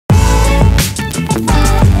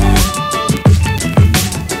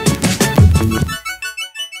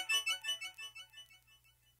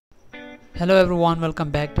Hello everyone, welcome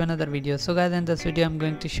back to another video. So guys, in this video I'm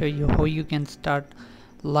going to show you how you can start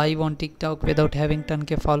live on TikTok without having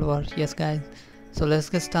 10k followers. Yes guys, so let's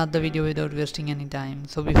get start the video without wasting any time.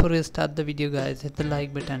 So before we start the video guys, hit the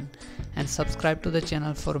like button and subscribe to the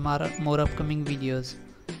channel for more upcoming videos.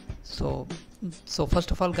 So first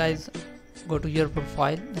of all guys, go to your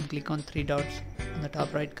profile and click on three dots on the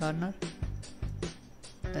top right corner,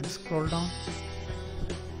 then scroll down,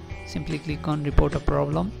 simply click on report a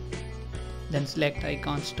problem, then select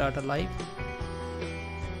icon start a live,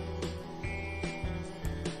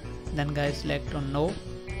 then guys select on no.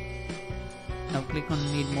 Now click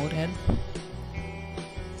on need more help.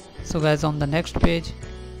 So guys, on the next page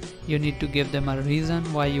you need to give them a reason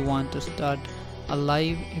why you want to start a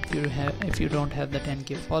live. If you don't have the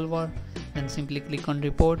 10k follower, then simply click on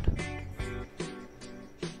report.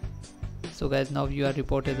 So guys, now your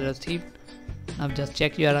report is received. Now just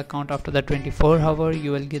check your account after the 24 hour,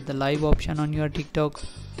 you will get the live option on your TikTok.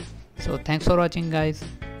 So thanks for watching guys,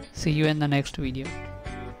 see you in the next video.